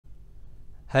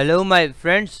Hello my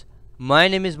friends, my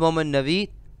name is Mohammed Naveed,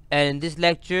 and in this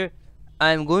lecture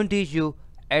I am going to teach you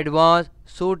advanced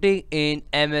sorting in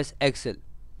MS Excel.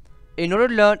 In order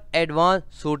to learn advanced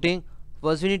sorting,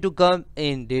 first we need to come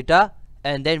in data,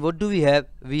 and then what do we have?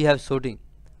 We have sorting.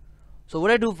 So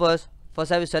what I do first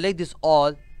I will select this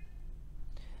all,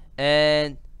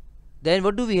 and then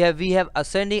what do we have? We have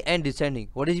ascending and descending.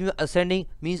 What is ascending?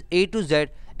 Means A to Z,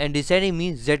 and descending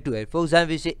means Z to L. For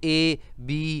example, we say A,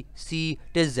 B, C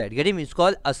till Z. Getting me? It's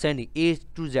called ascending, A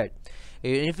to Z. And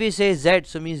if we say Z,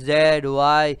 so means Z,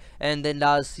 Y, and then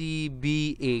last C,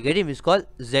 B, A. Getting me? It's called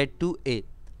Z to A.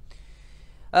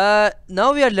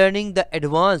 Now we are learning the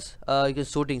advanced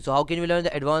sorting. So how can we learn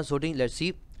the advanced sorting? Let's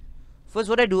see. First,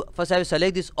 what I do? First, I will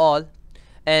select this all,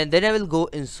 and then I will go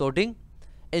in sorting.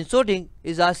 And sorting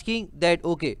is asking that,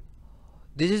 okay,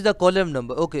 this is the column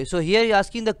number. Okay, so here you're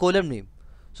asking the column name.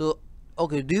 So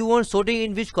okay, do you want sorting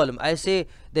in which column? I say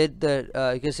that the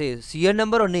you can say serial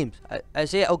number or names. I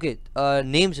say okay,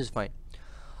 names is fine.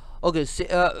 Okay,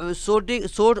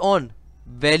 sort on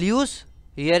values.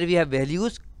 Here we have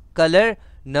values, color,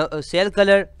 cell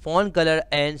color, font color,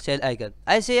 and cell icon.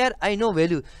 I say here I know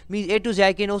value means A to Z.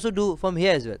 I can also do from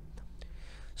here as well.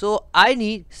 So I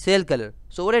need cell color.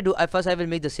 So what I do, first I will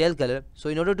make the cell color. So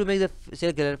in order to make the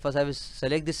cell color, first I will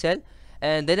select this cell,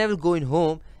 and then I will go in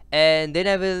home, and then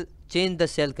I will change the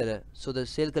cell color. So the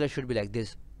cell color should be like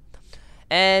this.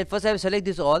 And first I will select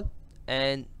this all,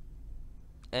 and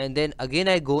then again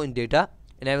I go in data,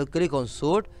 and I will click on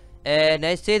sort, and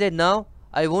I say that now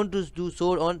I want to do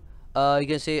sort on you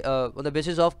can say on the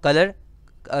basis of color,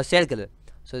 cell color.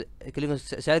 So I click on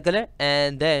cell color,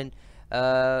 and then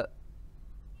as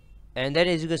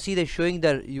you can see they're showing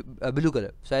the blue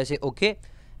color. So I say okay,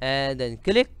 and then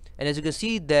click, and as you can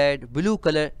see that blue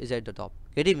color is at the top.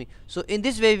 Getting me? So in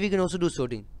this way we can also do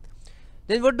sorting.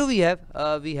 Then what do we have?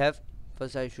 We have,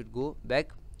 first I should go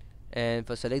back and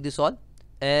first select this all,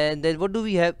 and then what do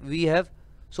we have? We have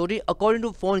sorting according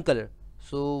to font color.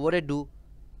 So what I do,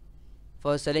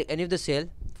 first select any of the cell,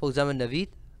 for example Naveed,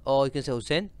 or you can say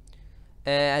Hussein,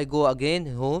 and I go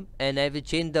again home, and I will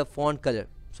change the font color.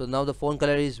 So now the font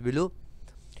color is blue.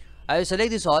 I will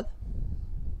select this all,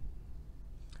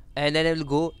 and then I will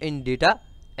go in data,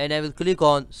 and I will click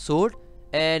on sort,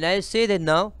 and I say that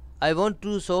now I want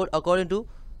to sort according to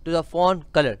the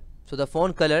font color. So the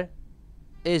font color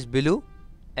is blue,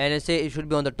 and I say it should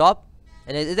be on the top,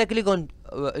 and as I click on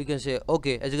you can say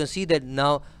okay, as you can see that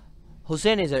now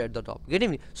Hussein is at the top. Getting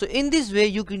me? So in this way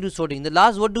you can do sorting. The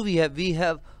last, what do we have? We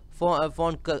have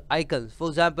font icons. For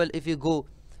example, if you go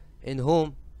in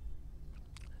home,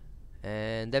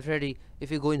 and definitely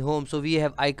if you go in home, so we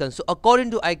have icons. So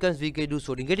according to icons we can do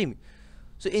sorting. Getting me?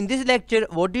 So in this lecture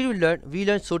what did we learn? We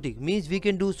learned sorting means we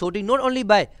can do sorting not only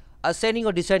by ascending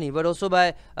or descending, but also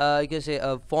by you can say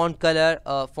font color,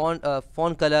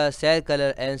 font color, cell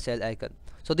color, and cell icon.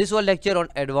 So this was lecture on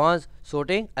advanced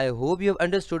sorting. I hope you have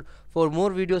understood. For more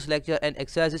videos, lecture, and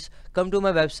exercises, come to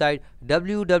my website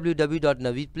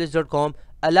www.naveedplace.com.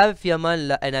 Allah fi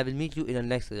aman, and I will meet you in the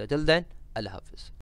next lecture. Till then, Allah Hafiz.